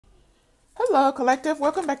Hello, collective.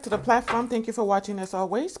 Welcome back to the platform. Thank you for watching as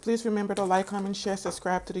always. Please remember to like, comment, share,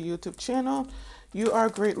 subscribe to the YouTube channel. You are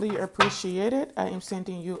greatly appreciated. I am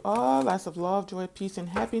sending you all lots of love, joy, peace, and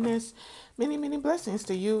happiness. Many, many blessings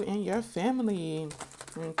to you and your family.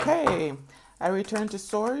 Okay. I return to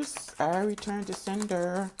source. I return to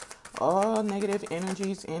sender. All negative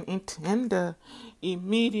energies and intender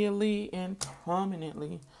immediately and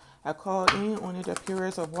permanently. I call in only the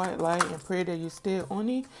purest of white light and pray that you stay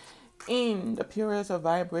only in the purest of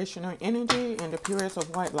vibrational energy and the purest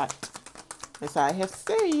of white light. As I have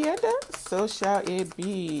said, so shall it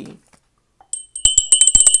be.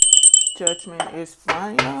 Judgment is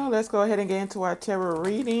final. Let's go ahead and get into our tarot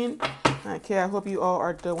reading. Okay, I hope you all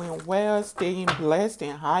are doing well, staying blessed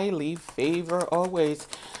and highly favored always.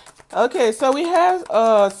 Okay, so we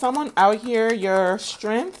have someone out here. Your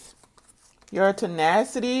strength, your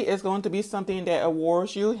tenacity is going to be something that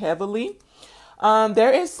awards you heavily.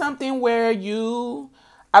 There is something where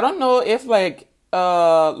I don't know if like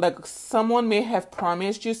someone may have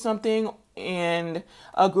promised you something and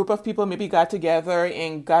a group of people maybe got together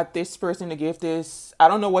and got this person to give this, I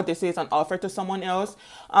don't know what this is, an offer to someone else.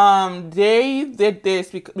 They did this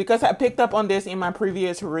because I picked up on this in my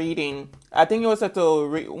previous reading. I think it was at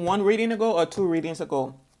one reading ago or two readings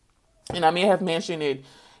ago. And I may have mentioned it.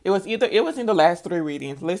 It was in the last three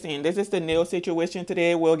readings. Listen, this is the nail situation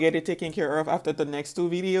today. We'll get it taken care of after the next two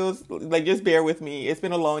videos. Like, just bear with me. It's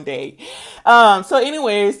been a long day. So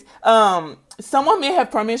anyways, someone may have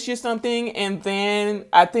promised you something, and then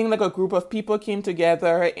I think like a group of people came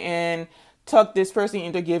together and tuck this person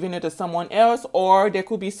into giving it to someone else, or there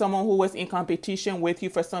could be someone who was in competition with you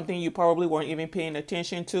for something you probably weren't even paying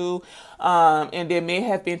attention to, and they may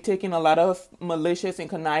have been taking a lot of malicious and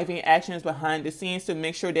conniving actions behind the scenes to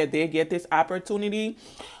make sure that they get this opportunity.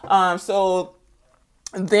 So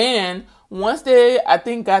then once they, I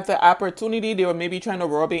think, got the opportunity, they were maybe trying to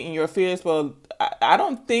rub it in your face, but I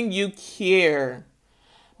don't think you care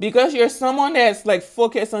because you're someone that's like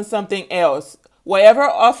focused on something else. Whatever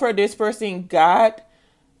offer this person got,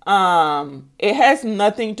 it has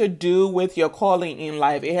nothing to do with your calling in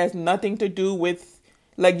life. It has nothing to do with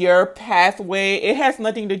like your pathway. It has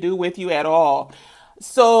nothing to do with you at all.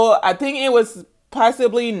 So I think it was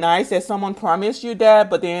possibly nice that someone promised you that,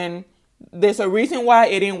 but then there's a reason why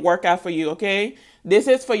it didn't work out for you, okay? This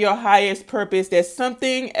is for your highest purpose. There's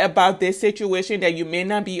something about this situation that you may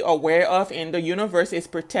not be aware of, and the universe is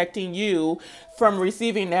protecting you from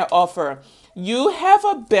receiving that offer. You have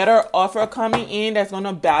a better offer coming in that's going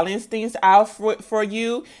to balance things out for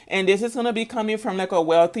you. And this is going to be coming from like a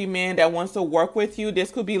wealthy man that wants to work with you.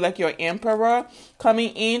 This could be like your emperor coming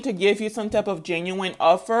in to give you some type of genuine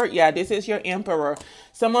offer. Yeah, this is your emperor.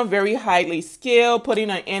 Someone very highly skilled, putting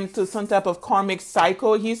an end to some type of karmic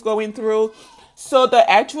cycle he's going through. So the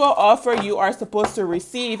actual offer you are supposed to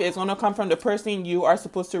receive is going to come from the person you are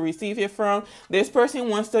supposed to receive it from. This person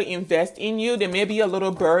wants to invest in you. There may be a little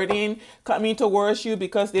burden coming towards you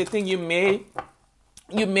because they think you may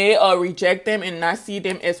reject them and not see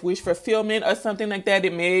them as wish fulfillment or something like that. They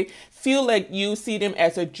may feel like you see them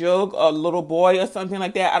as a joke, a little boy or something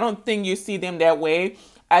like that. I don't think you see them that way.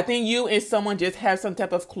 I think you and someone just have some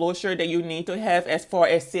type of closure that you need to have as far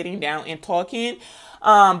as sitting down and talking.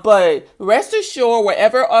 But rest assured,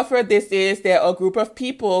 whatever offer this is that a group of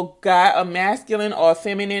people got a masculine or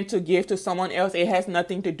feminine to give to someone else, it has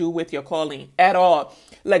nothing to do with your calling at all.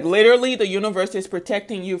 Like literally the universe is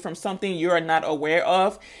protecting you from something you are not aware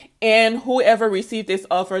of. And whoever received this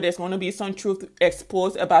offer, there's going to be some truth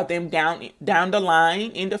exposed about them down the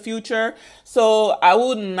line in the future. So I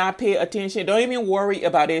would not pay attention. Don't even worry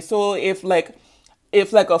about it. So if like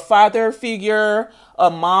a father figure,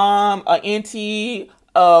 a mom, an auntie,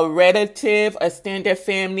 a relative, a extended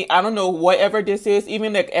family, I don't know, whatever this is,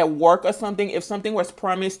 even like at work or something, if something was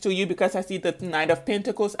promised to you, because I see the Knight of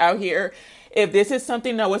Pentacles out here, if this is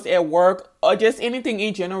something that was at work or just anything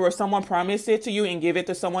in general, where someone promised it to you and give it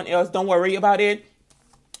to someone else, don't worry about it.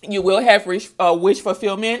 You will have wish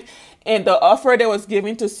fulfillment. And the offer that was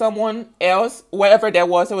given to someone else, whatever that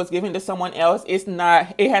was given to someone else,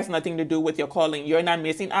 it has nothing to do with your calling. You're not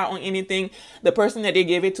missing out on anything. The person that they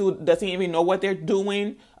gave it to doesn't even know what they're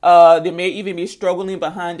doing. They may even be struggling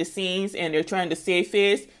behind the scenes and they're trying to save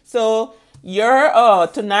face. So your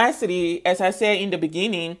tenacity, as I said in the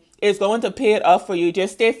beginning, is going to pay it off for you.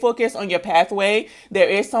 Just stay focused on your pathway. There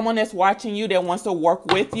is someone that's watching you that wants to work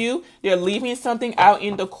with you. They're leaving something out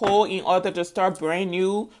in the cold in order to start brand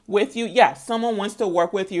new with you. Yeah, someone wants to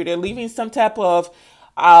work with you. They're leaving some type of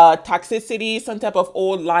toxicity, some type of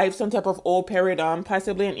old life, some type of old paradigm,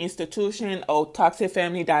 possibly an institution or toxic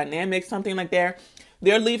family dynamic, something like that.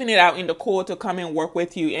 they're leaving it out in the cold to come and work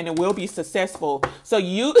with you, and it will be successful. So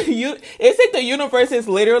it's like the universe is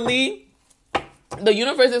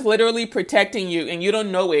literally protecting you, and you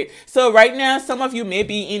don't know it. So right now, some of you may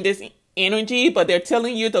be in this energy, but they're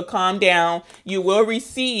telling you to calm down. You will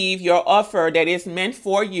receive your offer that is meant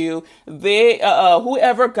for you.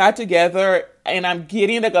 Whoever got together, and I'm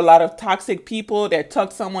getting like a lot of toxic people that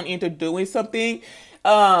talk someone into doing something.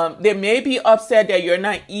 They may be upset that you're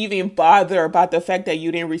not even bothered about the fact that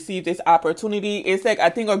you didn't receive this opportunity. It's like, I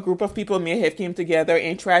think a group of people may have came together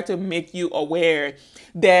and tried to make you aware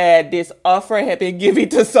that this offer had been given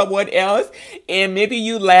to someone else, and maybe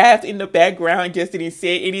you laughed in the background, just didn't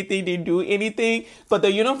say anything, didn't do anything. But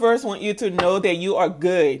the universe wants you to know that you are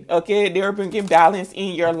good. Okay, they're bringing balance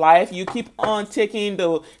in your life. You keep on taking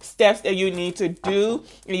the steps that you need to do,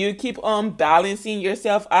 and you keep on balancing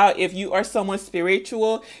yourself out. If you are someone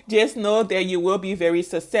spiritual, just know that you will be very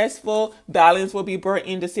successful. Balance will be brought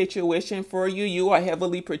in the situation for you. You are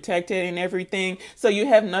heavily protected and everything, so you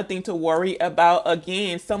have nothing to worry about. Again,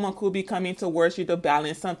 someone could be coming towards you to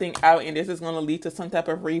balance something out, and this is going to lead to some type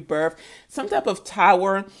of rebirth, some type of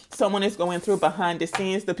tower someone is going through behind the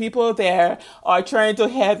scenes. The people that are trying to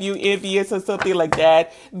have you envious or something like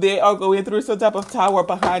that, they are going through some type of tower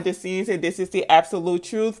behind the scenes, and this is the absolute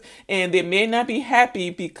truth. And they may not be happy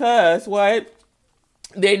because what?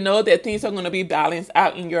 They know that things are going to be balanced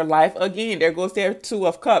out in your life. Again, there goes their Two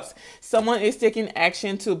of Cups. Someone is taking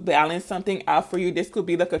action to balance something out for you. This could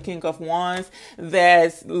be like a King of Wands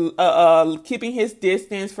that's keeping his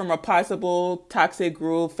distance from a possible toxic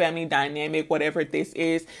group, family dynamic, whatever this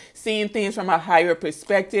is. Seeing things from a higher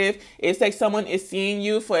perspective. It's like someone is seeing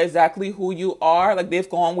you for exactly who you are. Like they've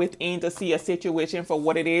gone within to see a situation for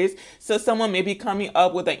what it is. So someone may be coming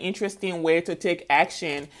up with an interesting way to take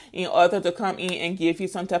action in order to come in and give you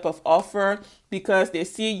some type of offer, because they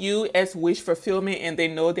see you as wish fulfillment, and they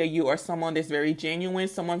know that you are someone that's very genuine,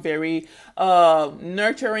 someone very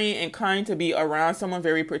nurturing and kind to be around, someone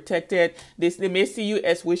very protected. They may see you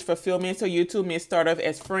as wish fulfillment, so you two may start off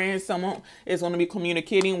as friends. Someone is going to be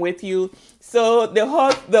communicating with you. So the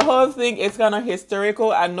whole thing is kind of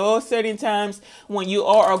historical. I know certain times when you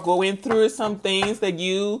all are going through some things that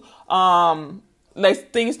you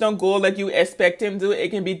like things don't go like you expect them to, it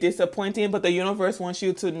can be disappointing, but the universe wants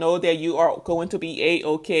you to know that you are going to be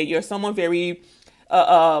a-okay. You're someone very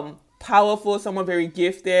powerful, someone very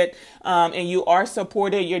gifted, and you are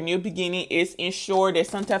supported. Your new beginning is ensured. There's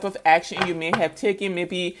some type of action you may have taken.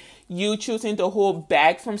 Maybe you choosing to hold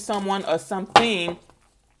back from someone or something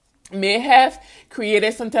may have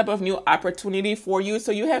created some type of new opportunity for you,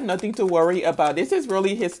 so you have nothing to worry about. This is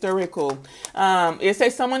really historical. It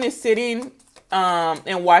says someone is sitting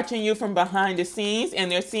and watching you from behind the scenes, and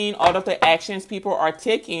they're seeing all of the actions people are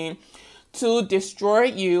taking to destroy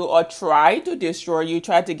you or try to destroy you,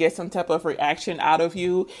 try to get some type of reaction out of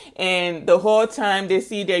you. And the whole time they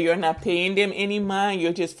see that you're not paying them any mind,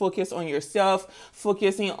 you're just focused on yourself,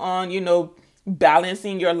 focusing on,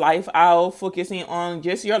 balancing your life out, focusing on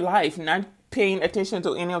just your life, not paying attention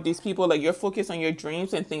to any of these people. Like you're focused on your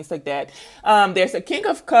dreams and things like that. There's a King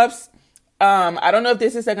of Cups. I don't know if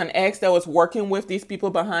this is like an ex that was working with these people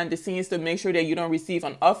behind the scenes to make sure that you don't receive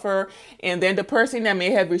an offer. And then the person that may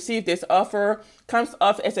have received this offer comes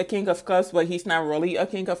off as a King of Cups, but he's not really a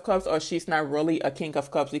King of Cups, or she's not really a King of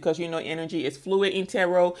Cups, because energy is fluid in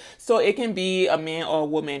tarot. So it can be a man or a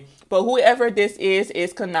woman. But whoever this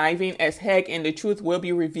is conniving as heck, and the truth will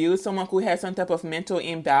be revealed. Someone who has some type of mental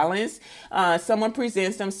imbalance. Someone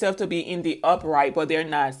presents themselves to be in the upright, but they're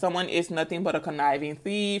not. Someone is nothing but a conniving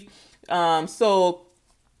thief. So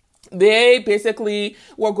they basically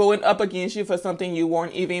were going up against you for something you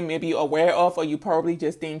weren't even maybe aware of, or you probably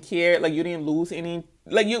just didn't care. Like you didn't lose any,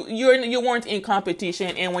 like you weren't in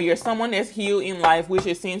competition. And when you're someone that's healed in life, which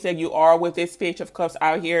it seems like you are with this Page of Cups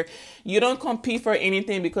out here, you don't compete for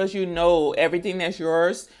anything, because you know everything that's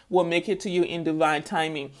yours will make it to you in divine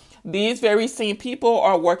timing. These very same people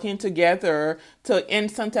are working together to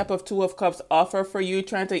end some type of Two of Cups offer for you,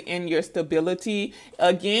 trying to end your stability.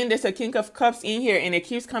 Again, there's a King of Cups in here, and it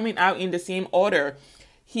keeps coming out in the same order.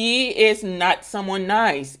 He is not someone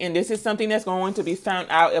nice, and this is something that's going to be found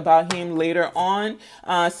out about him later on.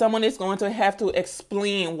 Someone is going to have to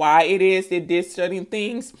explain why it is they did certain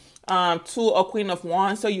things to a Queen of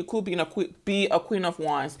Wands. So you could be a Queen of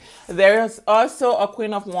Wands. There's also a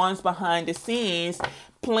Queen of Wands behind the scenes,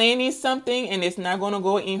 planning something and it's not going to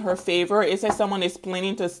go in her favor. It's like someone is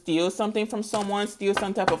planning to steal something from someone, steal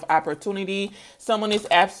some type of opportunity. Someone is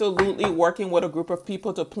absolutely working with a group of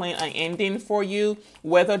people to plan an ending for you,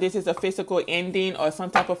 whether this is a physical ending or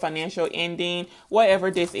some type of financial ending,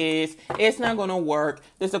 whatever this is, it's not going to work.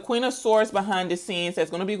 There's a Queen of Swords behind the scenes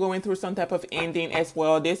that's going to be going through some type of ending as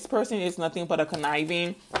well. This person is nothing but a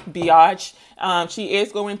conniving biatch. She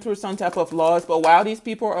is going through some type of loss, but while these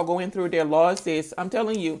people are going through their losses, I'm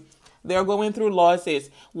telling you, they're going through losses.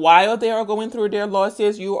 While they are going through their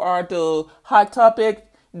losses, you are the hot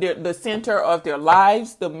topic, the center of their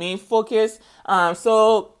lives, the main focus.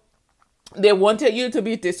 So they wanted you to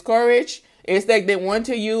be discouraged. It's like they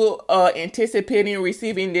wanted you anticipating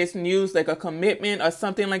receiving this news, like a commitment or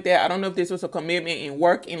something like that. I don't know if this was a commitment in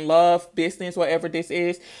work, in love, business, whatever this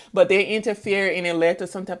is, but they interfered and it led to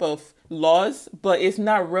some type of loss, but it's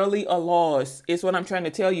not really a loss. It's what I'm trying to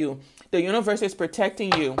tell you. The universe is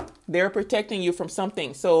protecting you. They're protecting you from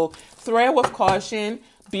something. So tread with caution.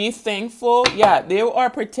 Be thankful. Yeah, they are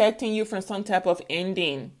protecting you from some type of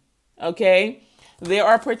ending. Okay? They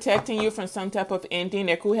are protecting you from some type of ending.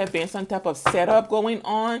 There could have been some type of setup going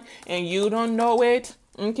on and you don't know it.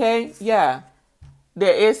 Okay? Yeah.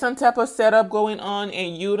 There is some type of setup going on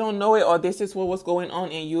and you don't know it, or this is what was going on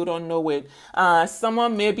and you don't know it.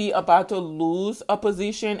 Someone may be about to lose a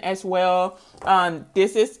position as well.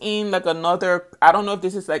 This is in like another, I don't know if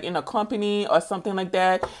this is like in a company or something like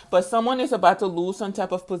that, but someone is about to lose some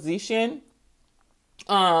type of position.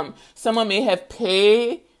 Someone may have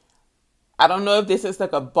paid, I don't know if this is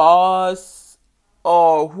like a boss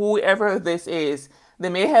or whoever this is. They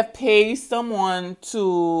may have paid someone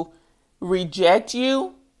to reject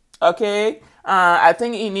you. Okay. I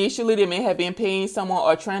think initially they may have been paying someone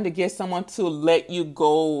or trying to get someone to let you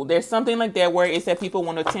go. There's something like that where it's that people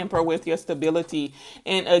want to tamper with your stability.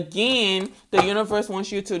 And again, the universe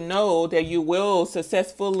wants you to know that you will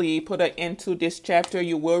successfully put an end to this chapter.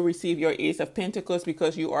 You will receive your Ace of Pentacles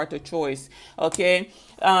because you are the choice. Okay.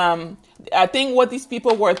 I think what these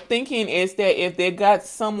people were thinking is that if they got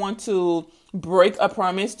someone to break a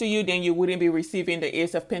promise to you, then you wouldn't be receiving the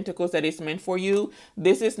Ace of Pentacles that is meant for you.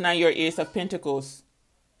 This is not your Ace of Pentacles.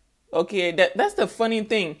 Okay, that's the funny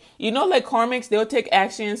thing. You know, like karmics, they'll take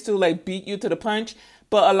actions to like beat you to the punch.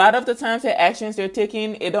 But a lot of the times the actions they're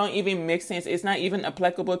taking, it don't even make sense. It's not even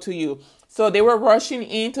applicable to you. So they were rushing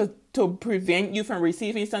in to prevent you from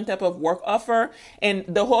receiving some type of work offer. And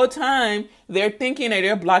the whole time they're thinking that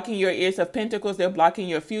they're blocking your Ace of Pentacles. They're blocking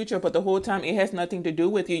your future. But the whole time it has nothing to do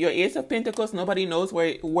with you. Your Ace of Pentacles, nobody knows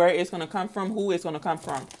where it's going to come from, who it's going to come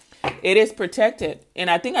from. It is protected. And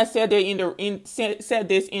I think I said that said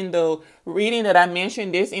this in the reading that I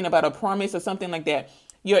mentioned this in about a promise or something like that.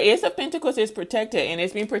 Your Ace of Pentacles is protected, and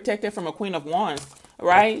it's being protected from a Queen of Wands,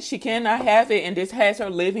 right? She cannot have it, and this has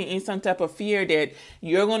her living in some type of fear that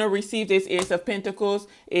you're going to receive this Ace of Pentacles,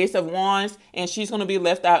 Ace of Wands, and she's going to be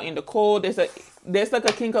left out in the cold. There's like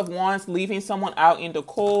a King of Wands leaving someone out in the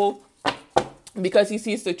cold because he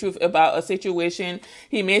sees the truth about a situation.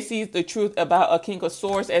 He may see the truth about a King of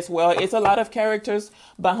Swords as well. It's a lot of characters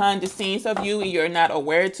behind the scenes of you and you're not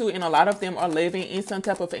aware to, and a lot of them are living in some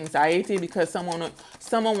type of anxiety because someone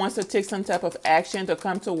wants to take some type of action to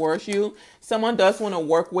come towards you. Someone does want to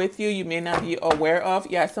work with you. You may not be aware of.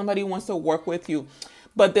 Yeah, somebody wants to work with you.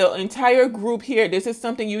 But the entire group here, this is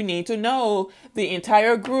something you need to know. The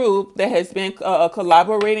entire group that has been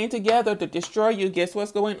collaborating together to destroy you, guess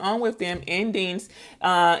what's going on with them? Endings.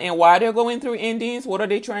 And why they're going through endings, what are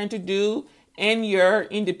they trying to do? In your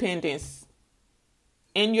independence.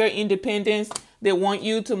 In your independence, they want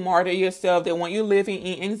you to martyr yourself. They want you living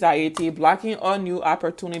in anxiety, blocking all new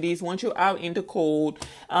opportunities, want you out in the cold.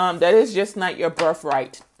 That is just not your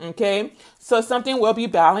birthright. Okay, so something will be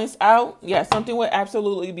balanced out. Yeah, something will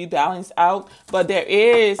absolutely be balanced out. But there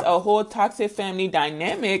is a whole toxic family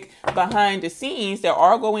dynamic behind the scenes that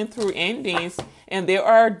are going through endings. And they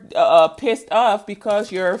are pissed off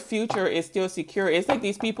because your future is still secure. It's like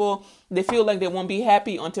these people, they feel like they won't be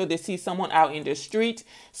happy until they see someone out in the street,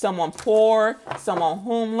 someone poor, someone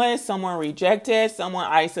homeless, someone rejected, someone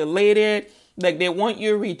isolated. Like they want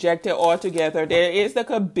you rejected altogether. There is like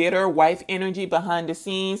a bitter wife energy behind the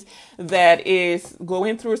scenes that is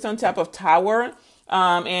going through some type of tower.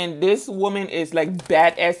 And this woman is like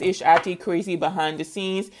badass-ish, crazy behind the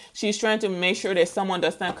scenes. She's trying to make sure that someone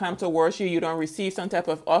does not come towards you. You don't receive some type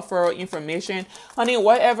of offer or information. Honey,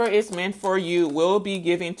 whatever is meant for you will be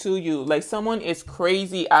given to you. Like someone is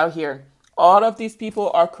crazy out here. All of these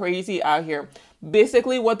people are crazy out here.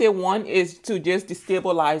 Basically, what they want is to just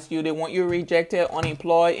destabilize you. They want you rejected,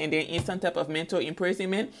 unemployed, and then in some type of mental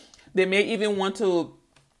imprisonment. They may even want to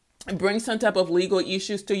bring some type of legal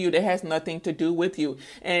issues to you that has nothing to do with you,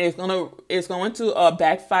 and it's going to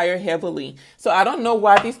backfire heavily. So I don't know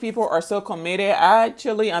why these people are so committed.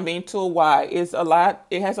 I'm being told why.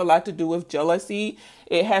 It has a lot to do with jealousy.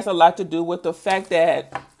 It has a lot to do with the fact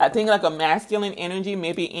that I think like a masculine energy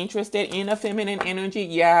may be interested in a feminine energy.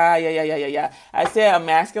 Yeah. I said a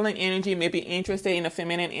masculine energy may be interested in a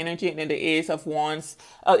feminine energy, and then the Ace of Wands,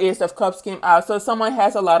 Ace of Cups came out. So someone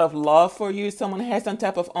has a lot of love for you. Someone has some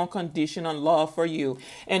type of unconditional love for you,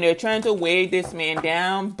 and they're trying to weigh this man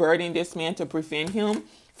down, burden this man to prevent him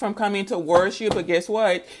from coming towards you. But guess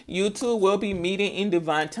what? You two will be meeting in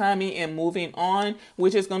divine timing and moving on,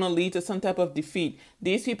 which is going to lead to some type of defeat.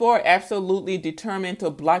 These people are absolutely determined to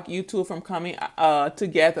block you two from coming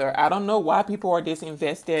together. I don't know why people are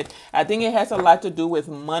disinvested. I think it has a lot to do with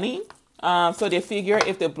money. So they figure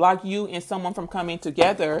if they block you and someone from coming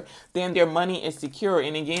together, then their money is secure.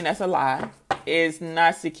 And again, that's a lie. It's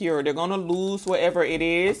not secure. They're going to lose whatever it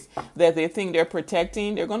is that they think they're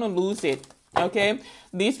protecting. They're going to lose it. Okay,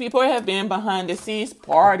 these people have been behind the scenes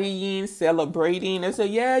partying, celebrating. They say,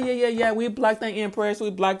 yeah. We blocked the Empress. We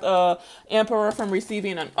blocked Emperor from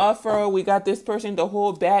receiving an offer. We got this person to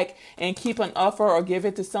hold back and keep an offer or give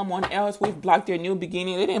it to someone else. We've blocked their new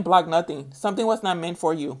beginning. They didn't block nothing. Something was not meant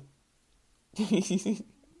for you.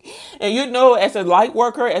 And you know, as a light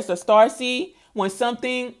worker, as a starseed, when there's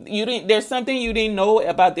something you didn't know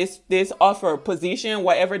about this offer, position,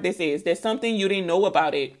 whatever this is. There's something you didn't know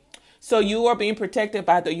about it. So you are being protected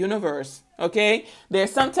by the universe, okay?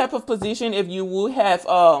 There's some type of position, if you would have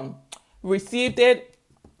received it,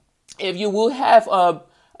 if you would have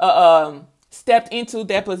stepped into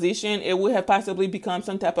that position, it would have possibly become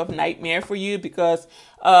some type of nightmare for you, because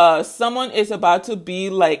someone is about to be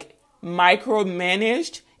like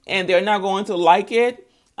micromanaged and they're not going to like it.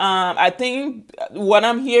 I think what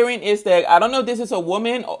I'm hearing is that, I don't know if this is a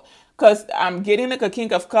woman, because I'm getting like a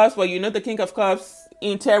King of Cups, but you know the King of Cups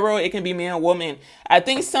in tarot, it can be man or woman. I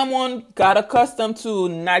think someone got accustomed to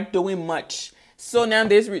not doing much. So now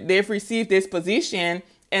they've received this position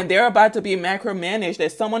and they're about to be macromanaged,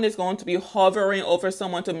 that someone is going to be hovering over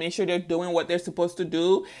someone to make sure they're doing what they're supposed to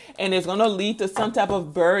do. And it's going to lead to some type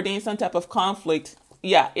of burden, some type of conflict.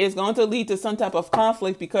 Yeah, it's going to lead to some type of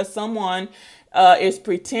conflict because someone is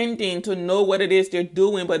pretending to know what it is they're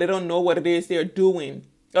doing, but they don't know what it is they're doing.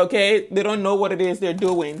 Okay, they don't know what it is they're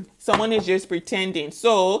doing. Someone is just pretending.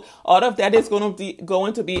 So all of that is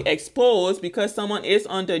going to be exposed because someone is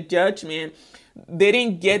under judgment. They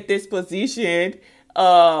didn't get this position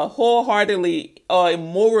wholeheartly or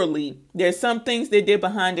morally. There's some things they did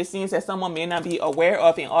behind the scenes that someone may not be aware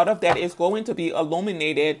of, and all of that is going to be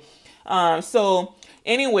illuminated. So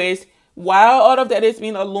anyways, while all of that is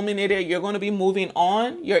being illuminated, you're going to be moving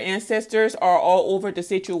on. Your ancestors are all over the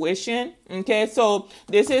situation. Okay, so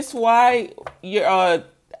this is why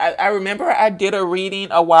I remember I did a reading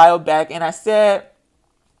a while back, and I said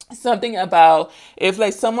something about if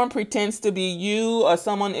like someone pretends to be you or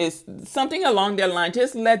someone is something along that line,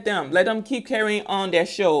 just let them keep carrying on their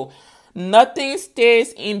show. Nothing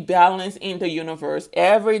stays in balance in the universe.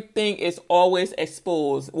 Everything is always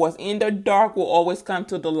exposed. What's in the dark will always come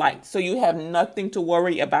to the light. So you have nothing to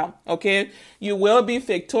worry about. Okay. You will be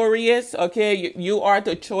victorious. Okay. You are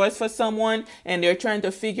the choice for someone, and they're trying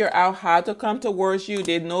to figure out how to come towards you.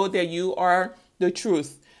 They know that you are the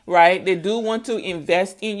truth, right? They do want to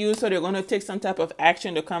invest in you. So they're going to take some type of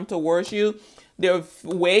action to come towards you. They're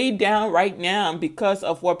way down right now because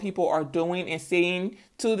of what people are doing and saying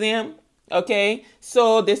to them. Okay,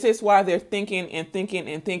 so this is why they're thinking and thinking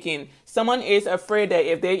and thinking. Someone is afraid that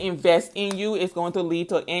if they invest in you, it's going to lead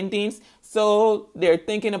to endings. So they're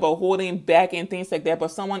thinking about holding back and things like that.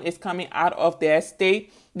 But someone is coming out of their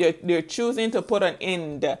state. They're choosing to put an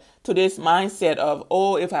end to this mindset of,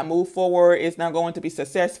 oh, if I move forward, it's not going to be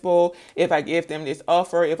successful. If I give them this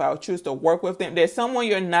offer, if I choose to work with them. There's someone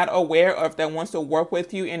you're not aware of that wants to work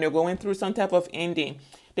with you, and they're going through some type of ending.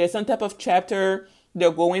 There's some type of chapter they're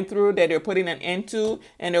going through that they're putting an end to,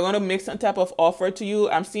 and they're going to make some type of offer to you.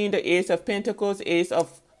 I'm seeing the Ace of Pentacles, Ace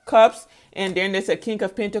of Cups, and then there's a King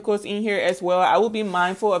of Pentacles in here as well. I will be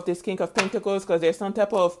mindful of this King of Pentacles because there's some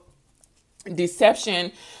type of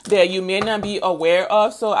deception that you may not be aware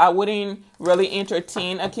of. So I wouldn't really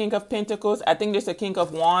entertain a King of Pentacles. I think there's a King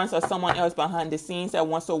of Wands or someone else behind the scenes that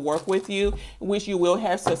wants to work with you, which you will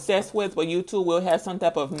have success with, but you two will have some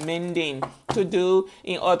type of mending to do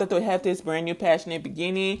in order to have this brand new passionate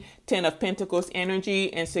beginning. 10 of Pentacles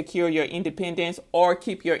energy, and secure your independence or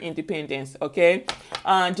keep your independence. Okay,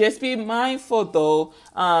 just be mindful though.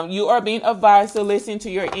 You are being advised to listen to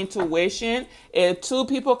your intuition. If two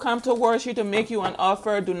people come towards you to make you an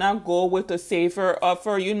offer, do not go with the safer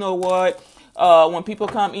offer. You know what? When people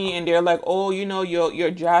come in and they're like, oh, you know,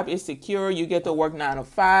 your job is secure, you get to work 9 to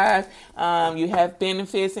 5, you have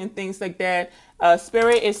benefits and things like that.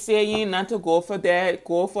 Spirit is saying not to go for that.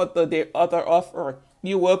 Go for the other offer.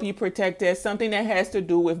 You will be protected. Something that has to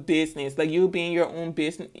do with business, like you being your own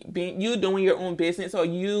business, you doing your own business, or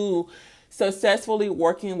you successfully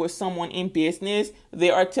working with someone in business. They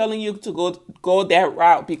are telling you to go that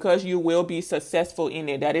route because you will be successful in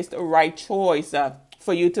it. That is the right choice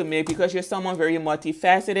for you to make, because you're someone very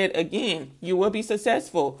multifaceted. Again, you will be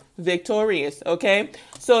successful, victorious. Okay,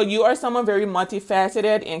 so you are someone very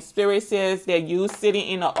multifaceted, and Spirit says that you sitting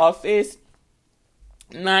in an office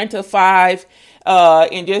 9 to 5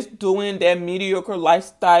 and just doing that mediocre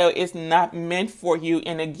lifestyle is not meant for you.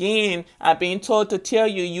 And again, I'm being told to tell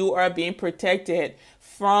you, you are being protected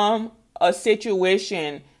from a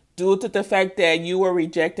situation due to the fact that you were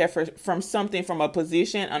rejected from something, from a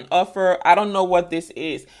position, an offer. I don't know what this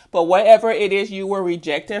is, but whatever it is you were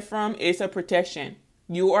rejected from, it's a protection.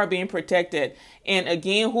 You are being protected. And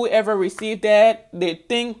again, whoever received that, they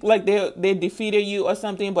think like they defeated you or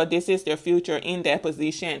something, but this is their future in that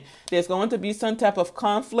position. There's going to be some type of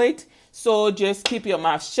conflict. So just keep your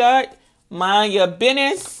mouth shut. Mind your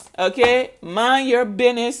business. Okay? Mind your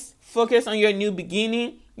business. Focus on your new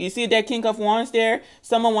beginning. You see that King of Wands there?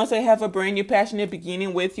 Someone wants to have a brand new passionate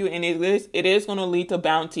beginning with you, and it is going to lead to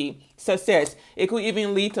bounty, success. It could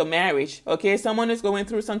even lead to marriage. Okay, someone is going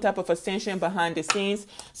through some type of ascension behind the scenes.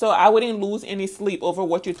 So I wouldn't lose any sleep over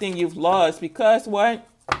what you think you've lost, because what?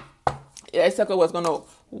 That sucker was going to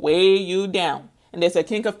weigh you down. And there's a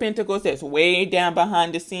King of Pentacles that's way down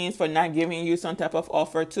behind the scenes for not giving you some type of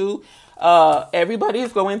offer too. Everybody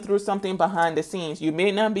is going through something behind the scenes. You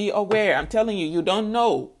may not be aware. I'm telling you, you don't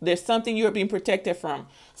know. There's something you're being protected from.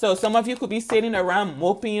 So some of you could be sitting around,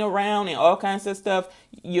 moping around and all kinds of stuff.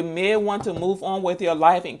 You may want to move on with your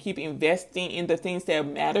life and keep investing in the things that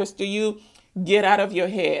matters to you. Get out of your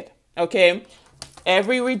head. Okay.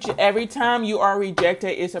 Every time you are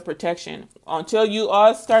rejected is a protection. Until you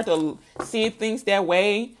all start to see things that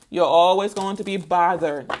way, you're always going to be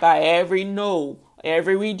bothered by every no,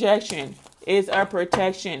 every rejection is a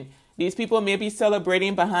protection. These people may be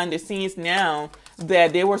celebrating behind the scenes now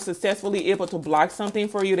that they were successfully able to block something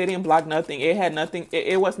for you. They didn't block nothing. It had nothing.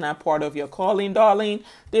 It was not part of your calling, darling.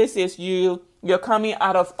 This is you. You're coming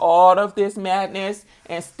out of all of this madness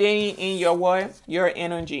and staying in your what? Your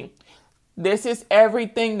energy. This is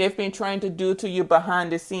everything they've been trying to do to you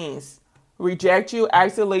behind the scenes. Reject you,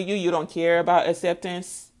 isolate you. You don't care about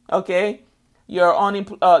acceptance. Okay?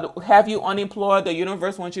 Have you unemployed? The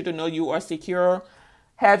universe wants you to know you are secure.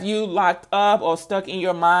 Have you locked up or stuck in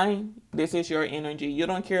your mind? This is your energy. You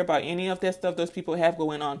don't care about any of that stuff those people have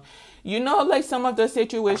going on. You know, like some of the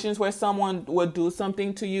situations where someone would do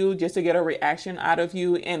something to you just to get a reaction out of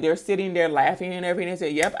you, and they're sitting there laughing and everything and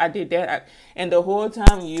say, yep, I did that. And the whole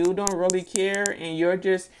time you don't really care, and you're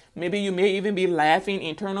just, maybe you may even be laughing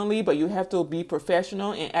internally, but you have to be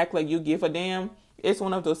professional and act like you give a damn. It's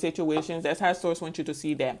one of those situations. That's how Source wants you to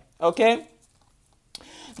see that. Okay?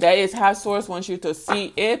 That is how Source wants you to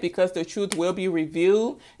see it, because the truth will be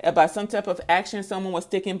revealed about some type of action someone was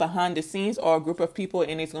taking behind the scenes, or a group of people,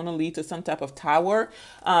 and it's going to lead to some type of tower.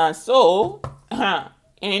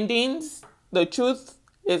 Endings, the truth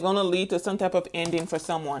is going to lead to some type of ending for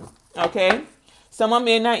someone. Okay? Someone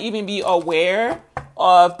may not even be aware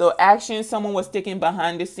of the action someone was taking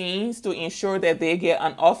behind the scenes to ensure that they get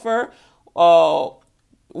an offer, or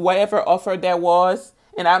whatever offer that was.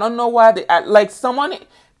 And I don't know why,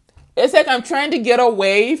 it's like I'm trying to get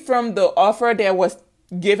away from the offer that was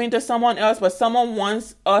given to someone else, but someone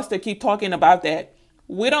wants us to keep talking about that.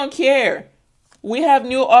 We don't care. We have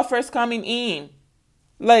new offers coming in.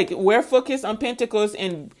 Like, we're focused on pentacles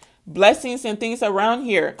and blessings and things around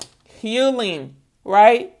here. Healing,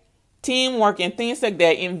 right? Teamwork and things like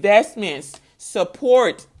that. Investments,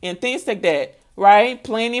 support and things like that. Right?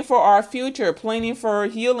 Planning for our future, planning for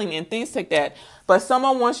healing and things like that. But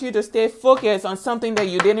someone wants you to stay focused on something that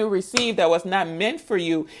you didn't receive, that was not meant for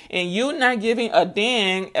you. And you not giving a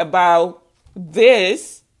dang about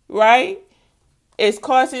this, right? is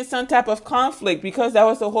causing some type of conflict, because that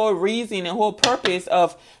was the whole reason and whole purpose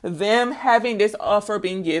of them having this offer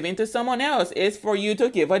being given to someone else, is for you to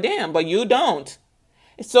give a damn, but you don't.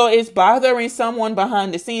 So it's bothering someone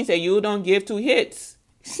behind the scenes that you don't give 2 hits.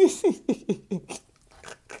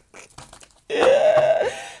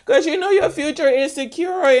 Because you know your future is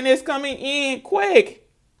secure and it's coming in quick.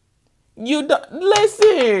 You don't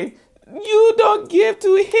listen. You don't give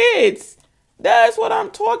 2 hits. That's what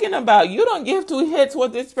I'm talking about. You don't give 2 hits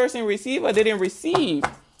what this person received or didn't receive.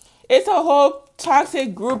 It's a whole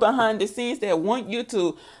toxic group behind the scenes that want you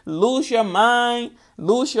to lose your mind,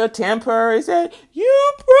 lose your temper, and say,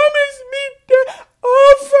 you promised me the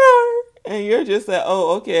offer. And you're just like,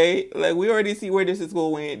 oh, okay. Like, we already see where this is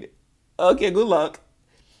going. Okay, good luck.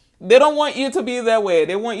 They don't want you to be that way.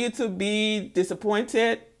 They want you to be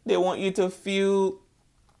disappointed. They want you to feel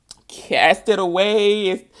casted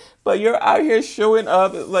away. But you're out here showing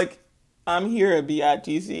up like, I'm here,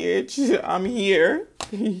 B-I-T-C-H. I'm here.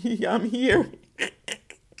 I'm here.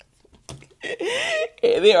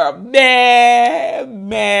 And they are mad,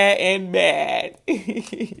 and mad.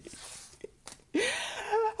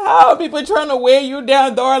 How are people trying to wear you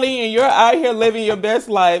down, darling, and you're out here living your best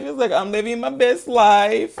life? It's like, I'm living my best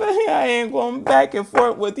life. I ain't going back and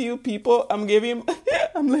forth with you people. I'm living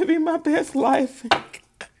my best life.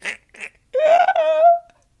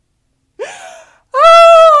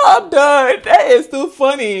 Oh, I'm done. That is too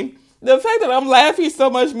funny. The fact that I'm laughing so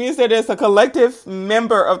much means that there's a collective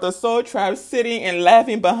member of the soul tribe sitting and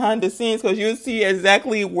laughing behind the scenes, because you see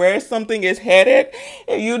exactly where something is headed,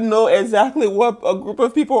 and you know exactly what a group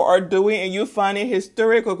of people are doing, and you find it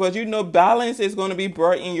hysterical because you know balance is going to be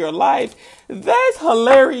brought in your life. That's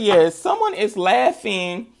hilarious. Someone is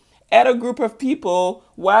laughing at a group of people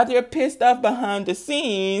while they're pissed off behind the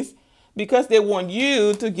scenes, because they want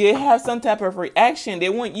you to have some type of reaction. They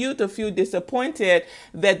want you to feel disappointed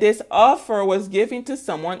that this offer was given to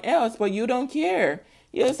someone else, but you don't care.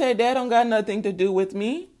 You say, that don't got nothing to do with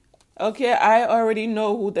me. Okay, I already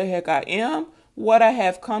know who the heck I am, what I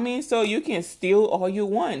have coming, so you can steal all you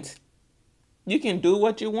want. You can do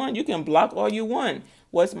what you want. You can block all you want.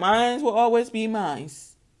 What's mine will always be mine.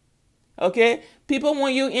 Okay, people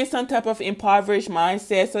want you in some type of impoverished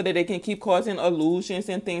mindset so that they can keep causing illusions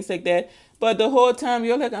and things like that. But the whole time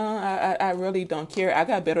you're like, I really don't care. I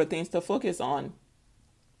got better things to focus on.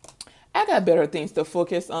 It's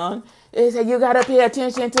like, you got to pay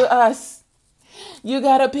attention to us. You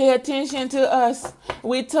got to pay attention to us.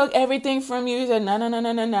 We took everything from you. You said,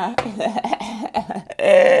 no.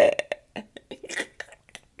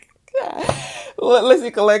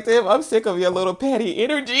 Listen, collective, I'm sick of your little petty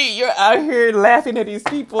energy. You're out here laughing at these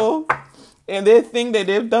people, and they think that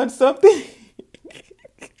they've done something.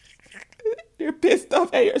 They're pissed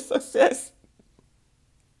off at your success.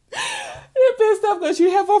 They're pissed off because you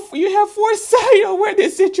have foresight on where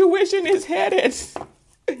this situation is headed.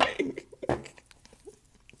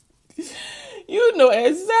 You know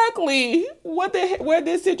exactly where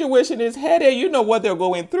this situation is headed. You know what they're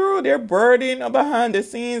going through. They're burdened behind the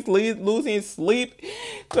scenes, losing sleep,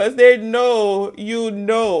 because they know your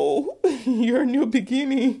new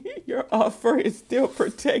beginning, your offer is still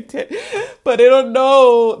protected. But they don't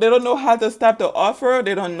know how to stop the offer.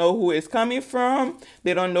 They don't know who it's coming from.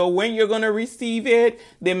 They don't know when you're going to receive it.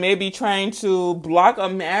 They may be trying to block a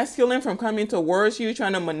masculine from coming towards you,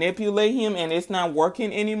 trying to manipulate him, and it's not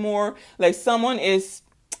working anymore. Like someone is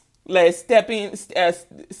stepping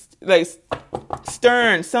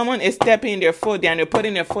stern. Someone is stepping their foot down. They're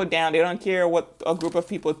putting their foot down. They don't care what a group of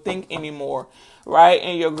people think anymore, right?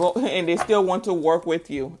 And they still want to work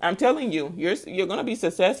with you. I'm telling you, you're going to be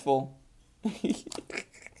successful.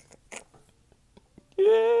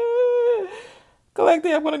 Yeah.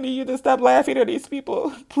 Collective, I'm going to need you to stop laughing at these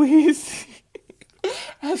people, please.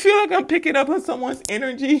 I feel like I'm picking up on someone's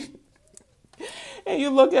energy. And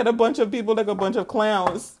you look at a bunch of people like a bunch of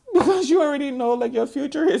clowns, because you already know like your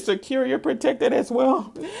future is secure. You're protected as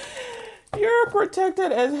well. You're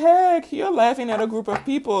protected as heck. You're laughing at a group of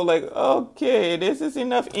people like, okay, this is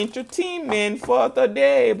enough entertainment for the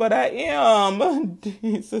day, but I am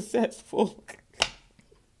successful.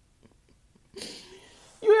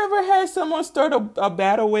 You ever had someone start a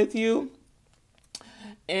battle with you,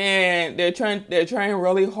 and they're trying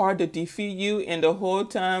really hard to defeat you, and the whole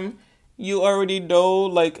time you already know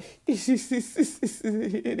like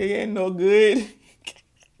they ain't no good.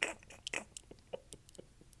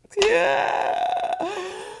 Yeah.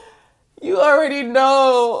 You already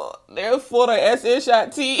know they're full of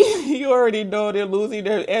SHIT. You already know they're losing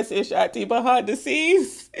their SHIT behind the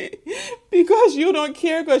scenes because you don't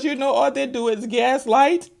care, because you know all they do is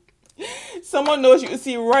gaslight. Someone knows you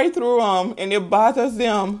see right through them and it bothers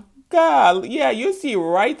them. God, yeah, you see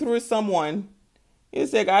right through someone.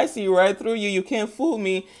 It's like, I see right through you. You can't fool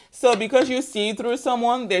me. So because you see through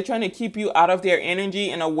someone, they're trying to keep you out of their energy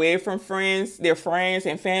and away from friends, their friends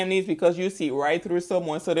and families, because you see right through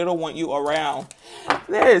someone. So they don't want you around.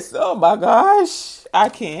 This, oh my gosh. I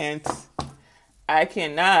can't. I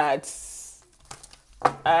cannot.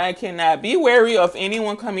 I cannot. Be wary of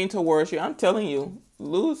anyone coming towards you. I'm telling you,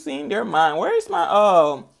 losing their mind. Where's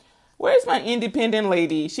my independent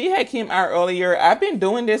lady? She had came out earlier. I've been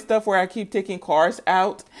doing this stuff where I keep taking cards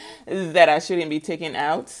out that I shouldn't be taking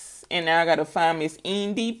out. And now I got to find Miss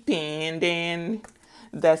Independent.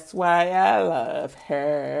 That's why I love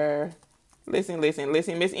her. Listen. Miss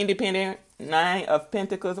Independent, 9 of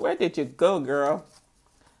Pentacles. Where did you go, girl?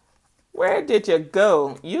 Where did you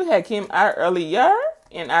go? You had came out earlier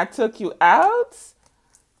and I took you out.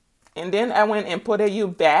 And then I went and put you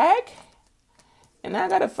back. And I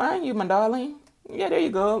gotta find you, my darling. Yeah, there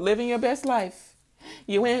you go. Living your best life.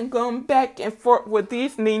 You ain't going back and forth with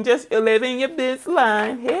these ninjas. You're living your best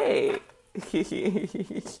life. Hey.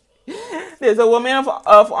 There's a woman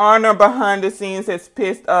of honor behind the scenes that's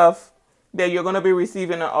pissed off that you're going to be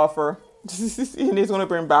receiving an offer. And it's going to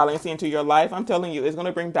bring balance into your life. I'm telling you, it's going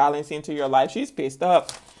to bring balance into your life. She's pissed off.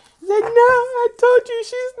 She's like, no, I told you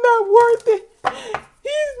she's not worth it.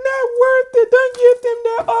 He's not worth it. Don't give them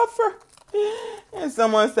that offer. And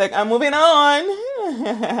someone's like, I'm moving on.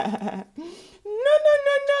 No,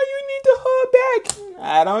 you need to hold back.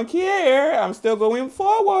 I don't care. I'm still going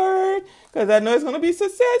forward because I know it's going to be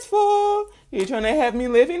successful. You're trying to have me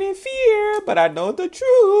living in fear, but I know the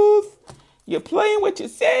truth. You're playing with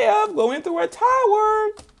yourself, going through a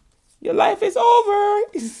tower. Your life is over.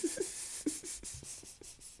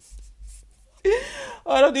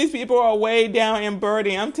 All of these people are way down and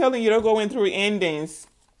burdened. I'm telling you, they're going through endings.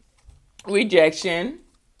 Rejection,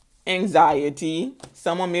 anxiety.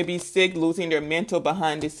 Someone may be sick, losing their mental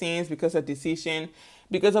behind the scenes because of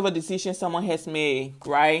a decision someone has made,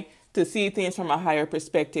 right? To see things from a higher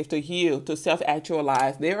perspective, to heal, to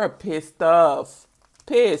self-actualize. They are pissed off.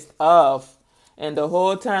 And the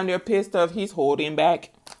whole time they're pissed off, he's holding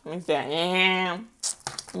back. He's like,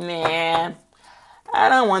 nah, I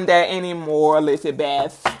don't want that anymore,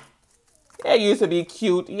 Elizabeth. It used to be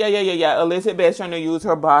cute. Yeah. Elizabeth's trying to use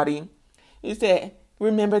her body. He said,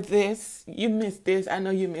 remember this? You missed this. I know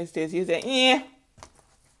you missed this. He said, yeah.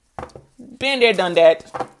 Been there, done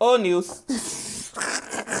that. Old news.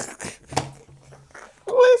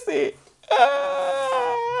 Listen.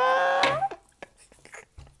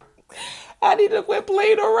 I need to quit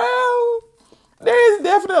playing around. There is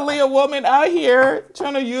definitely a woman out here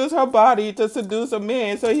trying to use her body to seduce a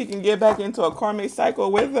man so he can get back into a karmic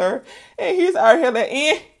cycle with her. And he's out here like,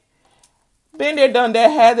 been there, done that,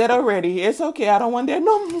 had that already. It's okay. I don't want that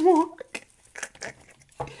no more.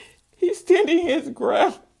 He's standing his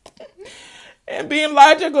ground and being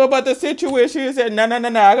logical about the situation. He said, no.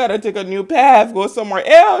 I got to take a new path, go somewhere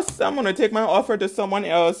else. I'm going to take my offer to someone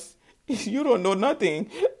else. You don't know nothing.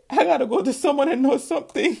 I got to go to someone that knows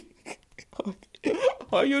something.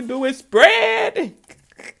 All you do is spread.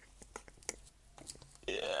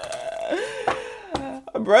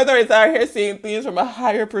 A brother is out here seeing things from a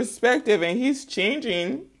higher perspective, and he's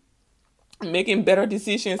changing, making better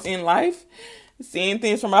decisions in life, seeing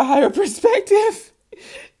things from a higher perspective.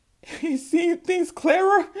 He's seeing things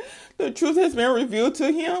clearer. The truth has been revealed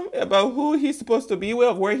to him about who he's supposed to be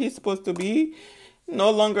with, where he's supposed to be. No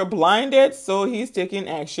longer blinded, so he's taking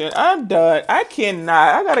action. I'm done. I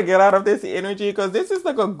cannot. I gotta get out of this energy because this is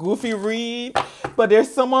like a goofy read. But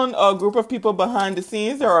there's a group of people behind the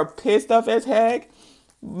scenes that are pissed off as heck.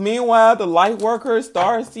 Meanwhile, the light workers,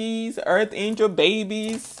 star seeds, earth angel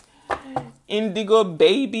babies, indigo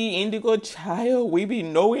baby, indigo child, we be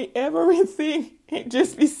knowing everything and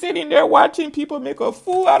just be sitting there watching people make a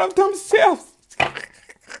fool out of themselves.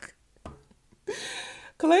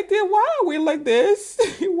 Collective, why are we like this?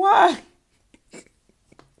 Why?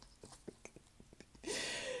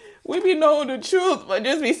 We be knowing the truth, but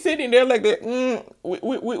just be sitting there like that.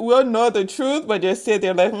 We'll know the truth, but just sit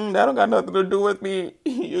there like, that don't got nothing to do with me.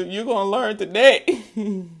 You're going to learn today.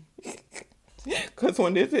 Because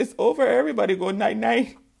when this is over, everybody go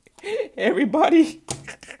night-night. Everybody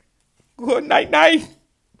go night-night.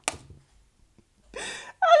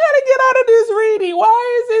 I gotta get out of this reading.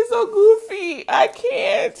 Why is it so goofy? I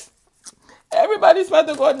can't. Everybody's about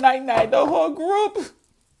to go night-night. The whole group.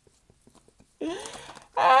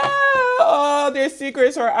 Oh, their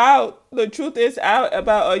secrets are out. The truth is out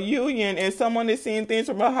about a union, and someone is seeing things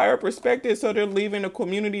from a higher perspective, so they're leaving the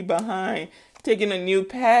community behind, taking a new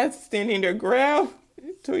path, standing their ground.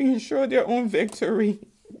 to ensure their own victory.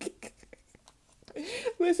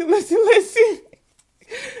 Listen.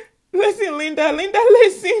 Listen, Linda,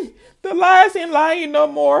 listen. The lies ain't lying no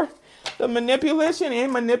more. The manipulation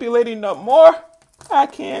ain't manipulating no more. I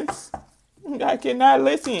cannot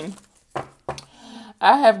listen.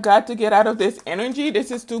 I have got to get out of this energy.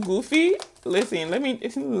 This is too goofy. Listen, let me.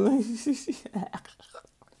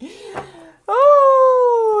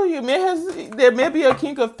 Oh, there may be a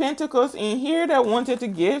King of Pentacles in here that wanted to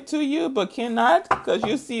give to you but cannot because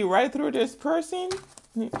you see right through this person.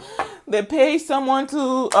 They pay someone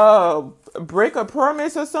to break a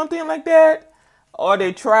promise or something like that. Or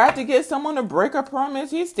they tried to get someone to break a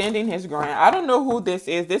promise. He's standing his ground. I don't know who this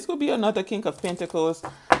is. This could be another King of Pentacles.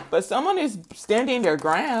 But someone is standing their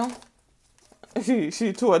ground. She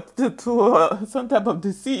to some type of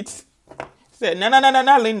deceit. Said, no,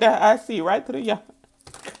 Linda. I see right through you.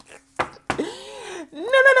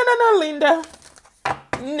 No, Linda.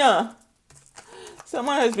 No.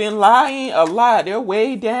 Someone has been lying a lot. They're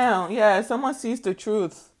way down. Yeah, someone sees the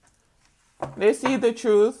truth. They see the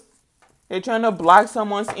truth. They're trying to block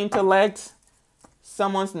someone's intellect,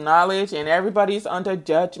 someone's knowledge, and everybody's under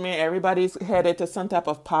judgment. Everybody's headed to some type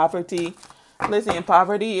of poverty. Listen,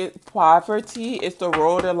 poverty is the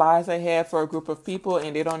road that lies ahead for a group of people,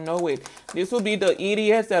 and they don't know it. This will be the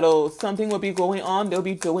idiots something will be going on. They'll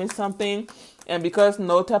be doing something, and because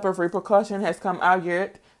no type of repercussion has come out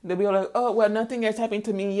yet, they'll be like, oh, well, nothing has happened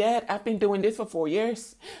to me yet. I've been doing this for 4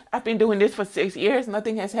 years. I've been doing this for 6 years.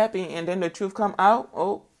 Nothing has happened. And then the truth come out.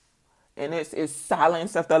 Oh, and it's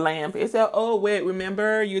silence of the lamp. It's like, oh, wait,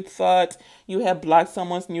 remember you thought you had blocked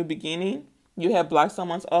someone's new beginning? You had blocked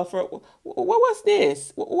someone's offer. What was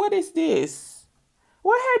this? What is this?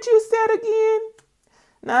 What had you said again?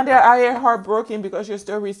 Now they're out here heartbroken because you're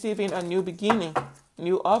still receiving a new beginning,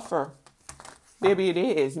 new offer. Baby, it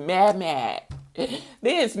is mad. This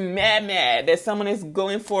is mad that someone is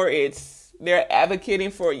going for it. They're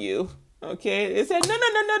advocating for you. Okay? They said,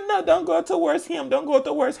 no. Don't go towards him. Don't go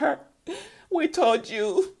towards her. We told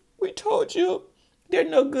you. They're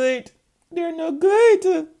no good.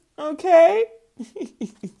 Okay?